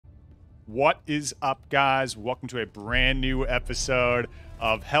What is up, guys? Welcome to a brand new episode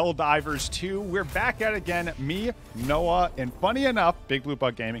of Helldivers 2. We're back at it again, me, Noah, and funny enough, Big Blue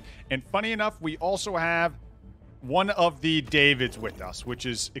Bug Gaming, and funny enough, we also have one of the Davids with us, which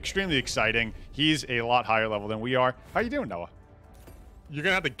is extremely exciting. He's a lot higher level than we are. How you doing, Noah? You're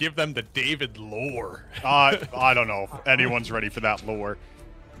gonna have to give them the David lore. I don't know if anyone's ready for that lore.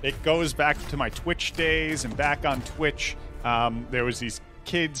 It goes back to my Twitch days, and back on Twitch, there was these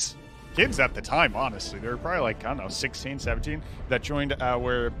kids at the time, honestly. They were probably like, I don't know, 16, 17, that joined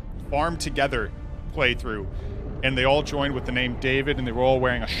our Farm Together playthrough. And they all joined with the name David, and they were all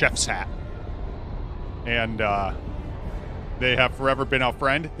wearing a chef's hat. And they have forever been our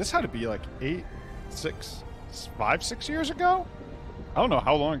friend. This had to be like 5, 6 years ago? I don't know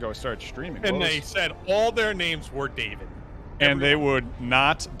how long ago I started streaming. And they said all their names were David. And they would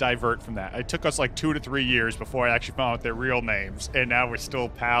not divert from that. It took us like 2 to 3 years before I actually found out their real names. And now we're still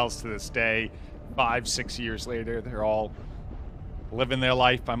pals to this day. 5, 6 years later, they're all living their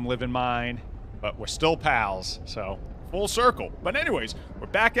life. I'm living mine. But we're still pals. So, full circle. But anyways, we're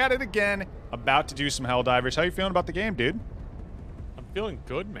back at it again. About to do some Helldivers. How you feeling about the game, dude? I'm feeling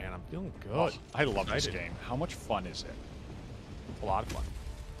good, man. I'm feeling good. Oh, I love this game. How much fun is it? A lot of fun.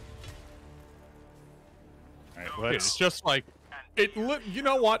 All right, it's just like you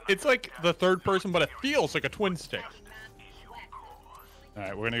know what? It's like the third person, but it feels like a twin stick. All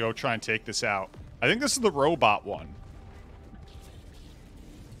right, we're gonna go try and take this out. I think this is the robot one.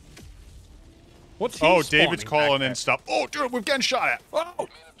 What's David's calling in stuff. Oh, dude, we're getting shot at. Oh.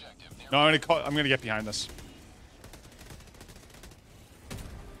 No, I'm gonna get behind this.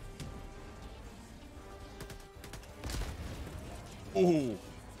 Ooh.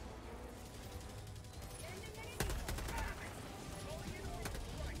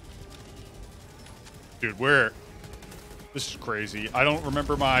 Dude, this is crazy. I don't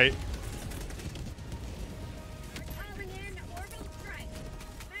remember my...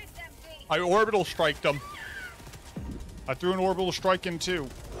 I orbital striked them. I threw an orbital strike in too.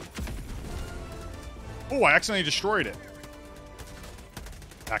 Oh, I accidentally destroyed it.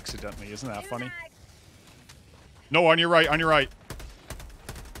 Accidentally, isn't that funny? No, on your right, on your right.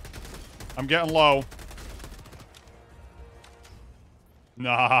 I'm getting low.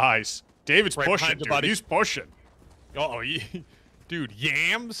 Nice. David's right pushing, dude. Buddy. He's pushing. Uh-oh, dude,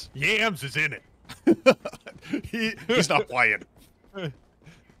 Yams is in it. He's not playing.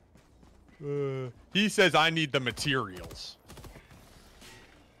 He says, I need the materials.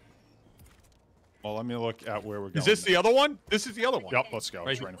 Well, let me look at where we're going. Is this the other one? This is the other one. Yep, let's go.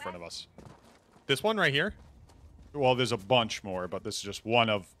 Right It's right in front of us. This one right here? Well, there's a bunch more, but this is just one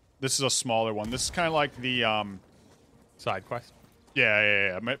of... This is a smaller one. This is kind of like the... Side quest?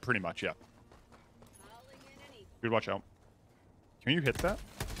 Yeah, pretty much, yeah. Dude, watch out. Can you hit that?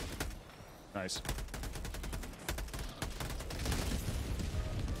 Nice.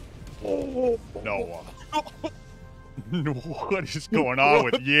 Oh, Noah. What is going on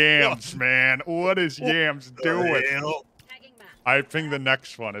with Yams, man? What is Yams doing? I think the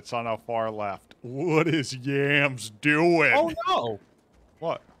next one, it's on our far left. What is Yams doing? Oh, no.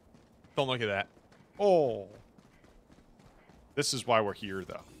 What? Don't look at that. Oh. This is why we're here,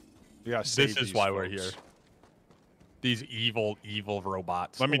 though. We gotta save This is these why folks. we're here. These evil, evil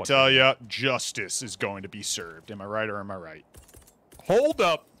robots. Let me tell you, justice is going to be served. Am I right or am I right? Hold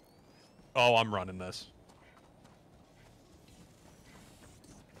up. Oh, I'm running this.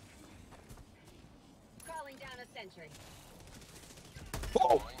 Calling down a sentry.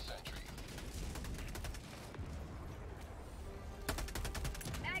 Oh.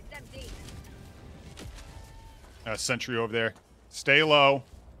 Mag's empty. Sentry over there. Stay low.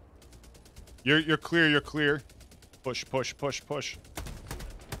 You're clear, you're clear. Push, push, push, push.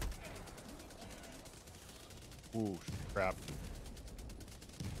 Ooh, crap.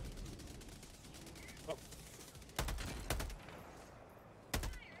 Oh.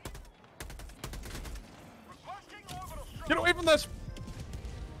 Get away from this.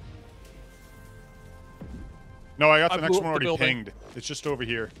 No, I got the I next blew one up the already building. pinged. It's just over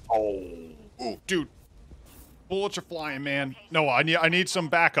here. Oh. Ooh, dude. Bullets are flying, man. No, I need some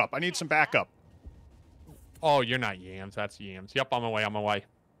backup. I need some backup. Oh, you're not Yams. That's Yams. Yep, on my way, on my way.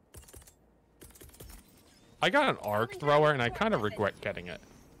 I got an arc thrower, and I kind of regret getting it.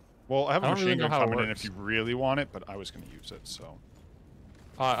 Well, I have a don't really machine know gun how it coming in works. if you really want it, but I was going to use it, so.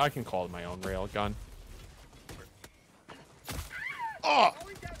 I can call it my own rail gun. Oh!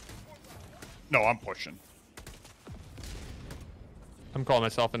 No, I'm pushing. I'm calling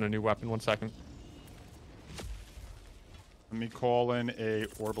myself in a new weapon. 1 second. Let me call in a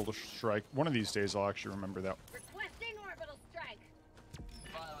orbital strike. One of these days I'll actually remember that. Requesting orbital strike.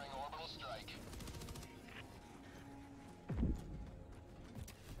 Firing orbital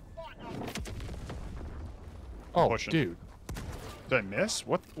Oh, pushing. dude. Did I miss?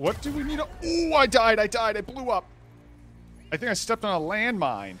 What do we need? Ooh, I died. I blew up. I think I stepped on a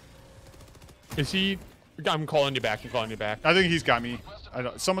landmine. Is he? I'm calling you back. I'm calling you back. I think he's got me.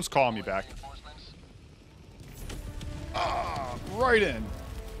 Someone's calling me back. Right in.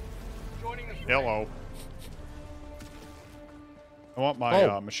 Hello. I want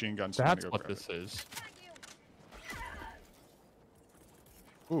my machine gun. So That's what this is.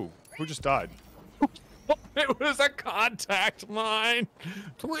 Ooh, who just died? It was a contact mine.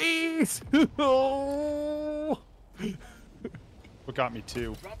 Please. Oh. What got me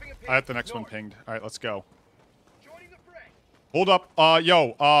too? I have the next one pinged. All right, let's go. Hold up.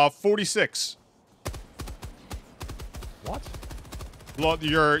 46. What? Well,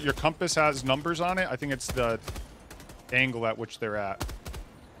 your compass has numbers on it. I think it's the angle at which they're at.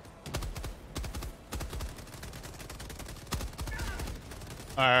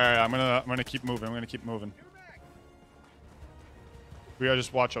 All right, I'm gonna keep moving. I'm gonna keep moving. We gotta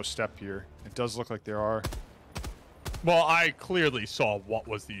just watch our step here. It does look like there are. Well, I clearly saw what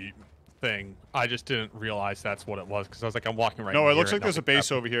was the thing. I just didn't realize that's what it was because I was like, I'm walking right. No, in it looks here like there's a nothing base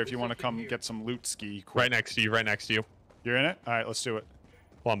happened. over here. If you want to come get some loot, ski. Quick. Right next to you. Right next to you. You're in it. All right, let's do it.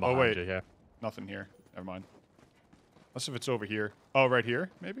 Well, I'm behind wait. you, yeah. Nothing here. Never mind. Unless if it's over here. Oh, right here,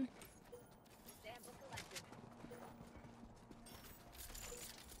 maybe? Sample collected.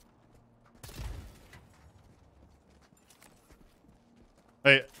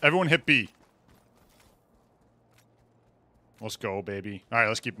 Hey, everyone hit B. Let's go, baby. All right,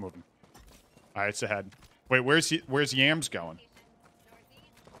 let's keep moving. All right, it's ahead. Wait, where's Yams going?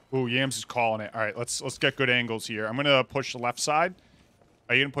 Ooh, Yams is calling it. All right, let's get good angles here. I'm gonna push the left side.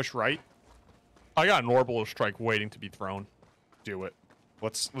 Are you gonna push right? I got an orbital strike waiting to be thrown. Do it.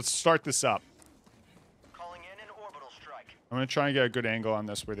 Let's start this up. Calling in an orbital strike. I'm gonna try and get a good angle on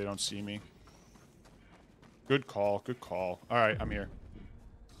this where they don't see me. Good call. Good call. All right, I'm here.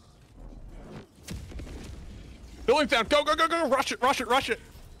 Building's down. Go, go, go, go. Rush it, rush it, rush it.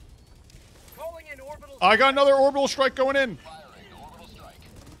 Calling in orbital I got another orbital strike going in. firing orbital strike.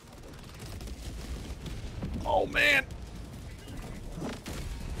 Oh, man.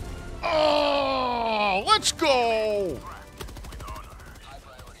 Oh, let's go. High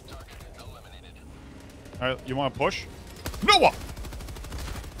priority target eliminated. All right, you want to push? Noah!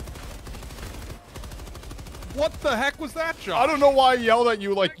 What the heck was that, Josh? I don't know why I yelled at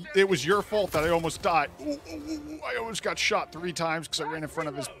you like it was your fault that I almost died. Ooh, ooh, ooh, ooh. I almost got shot 3 times because I ran in front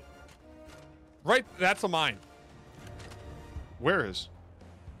of his... Right, that's a mine. Where is?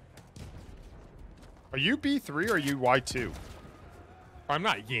 Are you B3 or are you Y2? I'm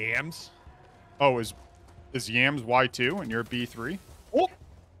not Yams. Oh, is Yams Y2 and you're B3? Oh.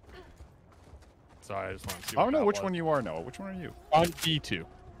 Sorry, I just want to see I what don't know that which was. one you are, Noah. Which one are you? I'm B2.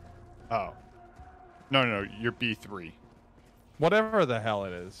 Oh. No, you're B3. Whatever the hell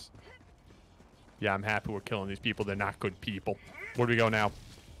it is. Yeah, I'm happy we're killing these people. They're not good people. Where do we go now?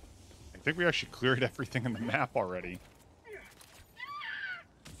 I think we actually cleared everything in the map already.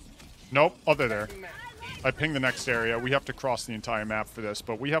 Nope. Oh, they're there. I pinged the next area. We have to cross the entire map for this,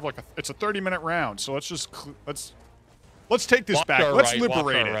 but we have like it's a 30-minute round, so let's just let's take this Watch back. our Let's right, liberate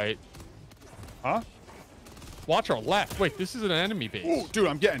watch it. our right. Huh? Watch our left. Wait, this is an enemy base. Ooh, dude,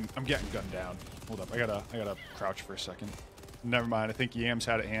 I'm getting gunned down. Hold up, I gotta crouch for a second. Never mind. I think Yams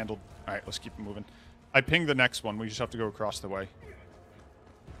had it handled. All right, let's keep it moving. I pinged the next one. We just have to go across the way.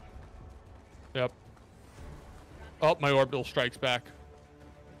 Yep. Oh, my orbital strike's back.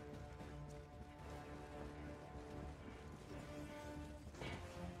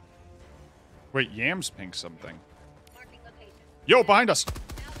 Wait, Yams pinged something. Marking location. Yo, behind us.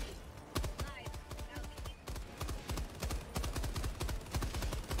 Southeast. Live. Southeast.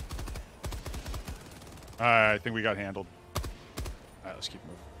 All right, I think we got handled. All right, let's keep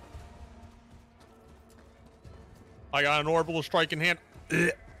moving. I got an orbital strike in hand.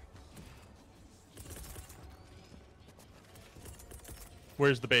 Ugh.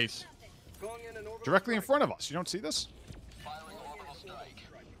 Where's the base? Calling in an orbital Directly in front of us. You don't see this? firing orbital strike.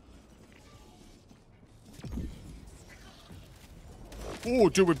 Ooh,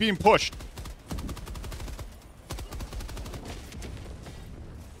 dude, we're being pushed.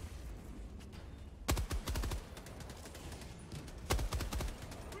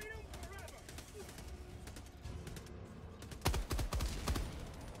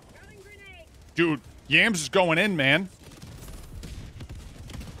 Throwing grenade. Dude, Yams is going in, man.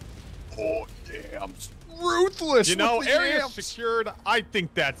 Oh, damn. Ruthless. You know, with the area Yams. secured. I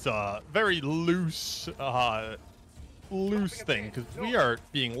think that's a very loose thing because we are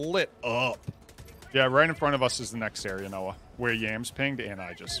being lit up. Yeah, right in front of us is the next area, Noah, where Yams pinged, and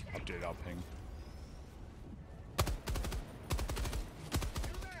I just updated our ping.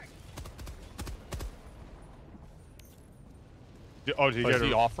 Oh, did he Is get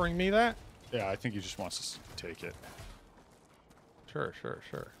he it? offering me that? Yeah, I think he just wants us to take it. Sure.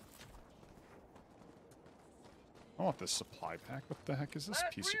 I want this supply pack. What the heck is this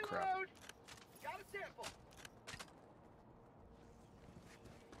piece of crap? Got a sample.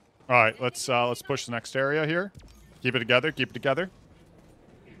 All right, let's push the next area here. Keep it together. Keep it together.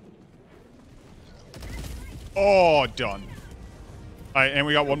 Oh, done. All right, and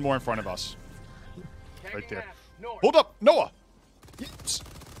we got one more in front of us. Right there. Hold up, Noah. Yes.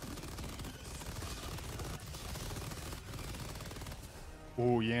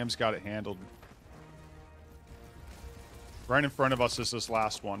 Ooh, Yam's got it handled. Right in front of us is this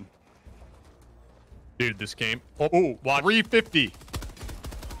last one. Dude, this game. Oh, watch. 350.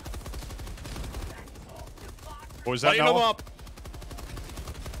 What was that, Lighten them Noah? up.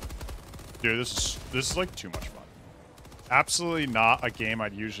 Dude, this is like too much fun. Absolutely not a game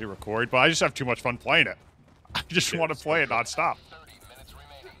I'd usually record, but I just have too much fun playing it. I just want to play it nonstop. 30 minutes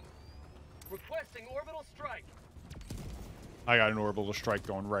remaining. Requesting orbital strike. I got an orbital strike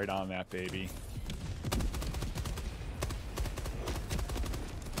going right on that baby.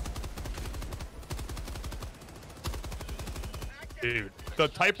 Dude, the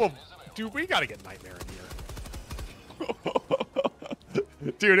type of... Dude, we gotta get Nightmare in here.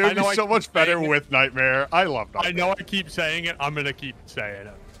 Dude, it would be so much better saying it. with Nightmare. I love Nightmare. I know I keep saying it. I'm gonna keep saying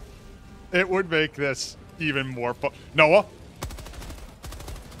it. It would make this even more fun. Noah?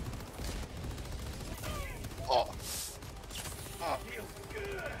 Oh.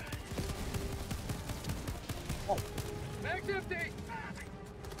 Max empty.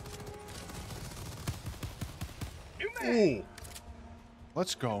 Ooh.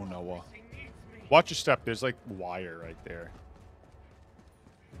 Let's go, Noah. Watch your step. There's like wire right there.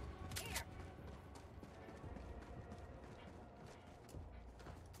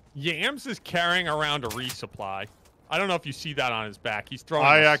 Yams is carrying around a resupply. I don't know if you see that on his back. He's throwing.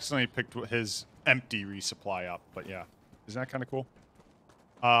 I accidentally picked his empty resupply up, but yeah. Isn't that kind of cool?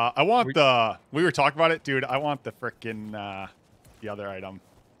 I want the... We were talking about it, dude. I want the frickin' the other item.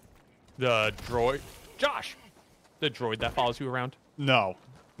 The droid. Josh! The droid that follows you around. No.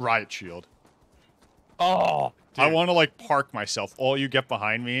 Riot Shield. Oh, dude. I want to, like, park myself. All you get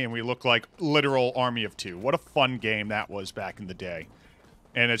behind me, and we look like literal army of two. What a fun game that was back in the day.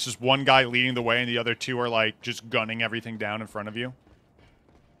 And it's just one guy leading the way, and the other two are, like, just gunning everything down in front of you.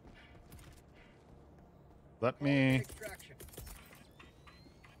 Let me... Extraction.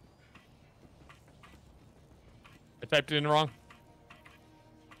 I typed it in wrong.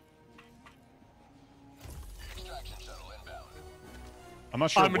 Extraction shuttle inbound. I'm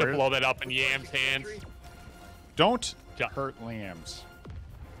not sure I'm gonna where... blow that up in Yam's hands. Don't Ja- hurt lambs.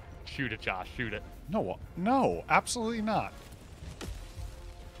 Shoot it, Josh. Shoot it. No, no, absolutely not.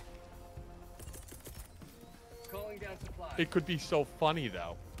 Calling down supply. It could be so funny,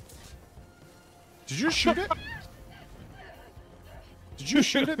 though. Did you shoot it? Did you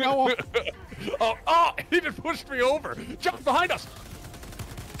shoot it, Noah? Oh, he just pushed me over. Josh, behind us.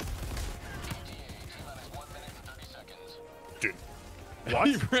 T-minus 1 minute and 30 seconds. Dude.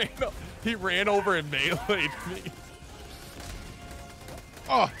 What? He ran over and meleeed me.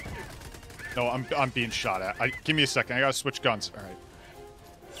 Oh. No, I'm being shot at. Give me a second. I gotta switch guns. All right.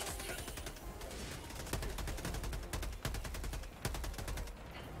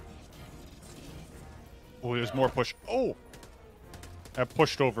 Oh, there's more push. Oh! I got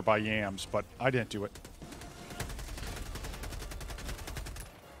pushed over by Yams, but I didn't do it.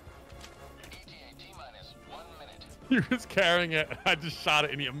 ETA T-minus 1 minute. He was carrying it. I just shot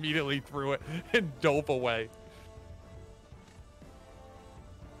it and he immediately threw it and dove away.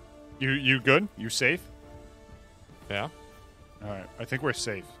 You good? You safe? Yeah? All right. I think we're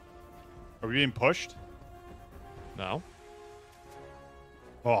safe. Are we being pushed? No?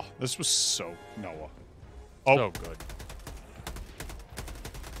 Oh, this was so Noah. Oh, So good.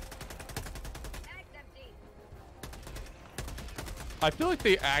 Max empty. I feel like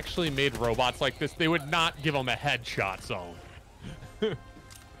they actually made robots like this. They would not give them a headshot zone.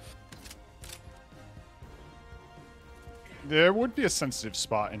 there would be a sensitive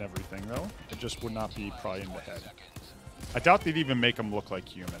spot in everything, though. It just would not be probably in the head. I doubt they'd even make them look like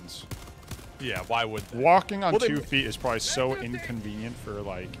humans. Yeah, why would they? Walking on Well, they- 2 feet is probably so inconvenient for,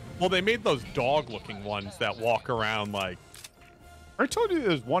 like... Well, they made those dog-looking ones that walk around like... I told you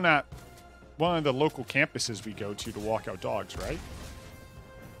there's one at one of the local campuses we go to walk out dogs, right?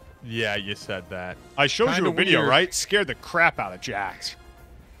 Yeah, you said that. I showed you Kinda a video, weird. right? Scared the crap out of Jax.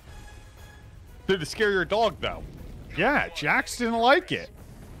 To scare your dog, though. Yeah, Jax didn't like it.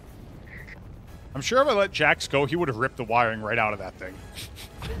 I'm sure if I let Jax go, he would have ripped the wiring right out of that thing.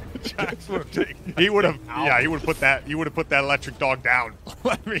 Jax would have taken. He would have. Yeah, he would have put that. He would have put that electric dog down.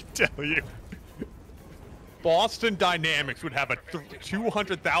 Let me tell you. Boston Dynamics would have a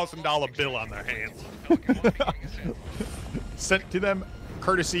 $200,000 bill on their hands. Sent to them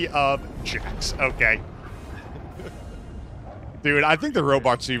courtesy of Jax. Okay. Dude, I think the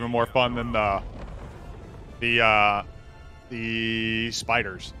robots are even more fun than the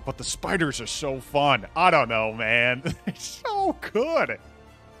spiders. But the spiders are so fun. I don't know, man. They're so good.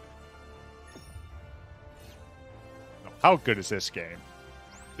 How good is this game?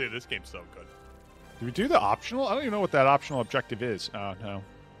 Dude, this game's so good. Do we do the optional? I don't even know what that optional objective is. Oh, no.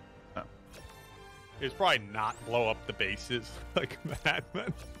 No. It's probably not blow up the bases like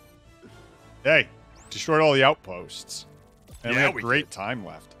Madman. Hey, destroyed all the outposts. And we Yeah, have we great time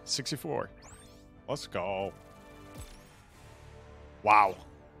left. 64. Let's go. Wow.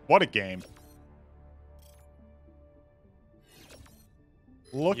 What a game.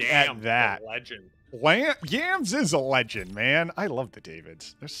 Look at that. Legend. Yams is a legend, man. I love the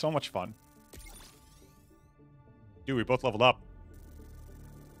Davids. They're so much fun. Dude, we both leveled up.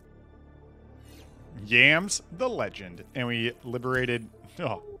 Yams, the legend. And we liberated...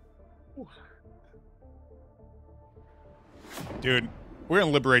 Oh. Dude, we're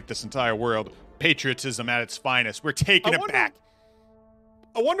going to liberate this entire world. Patriotism at its finest. We're taking it back.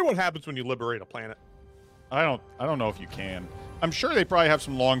 I wonder what happens when you liberate a planet. I don't know if you can. I'm sure they probably have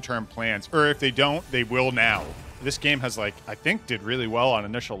some long-term plans. Or if they don't, they will now. This game has, like, I think did really well on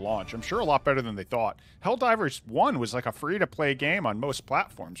initial launch. I'm sure a lot better than they thought. Helldivers 1 was like a free-to-play game on most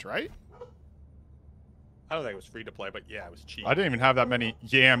platforms, right? I don't think it was free to play, but yeah, it was cheap. I didn't even have that many.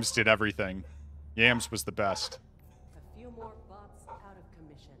 Yams did everything. Yams was the best. A few more bots out of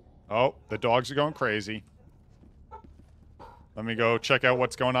commission. Oh, the dogs are going crazy. Let me go check out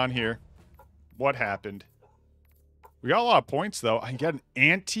what's going on here. What happened? We got a lot of points, though. I can get an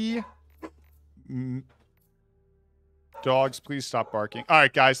anti... Dogs, please stop barking. All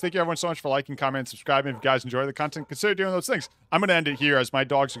right, guys. Thank you everyone so much for liking, commenting, subscribing. If you guys enjoy the content, consider doing those things. I'm going to end it here as my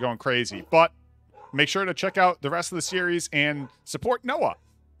dogs are going crazy. But make sure to check out the rest of the series and support Noah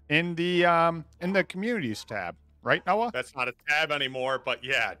in the communities tab. Right, Noah? That's not a tab anymore, but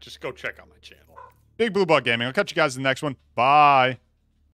yeah, just go check out my channel. Big Blue Bug Gaming. I'll catch you guys in the next one. Bye.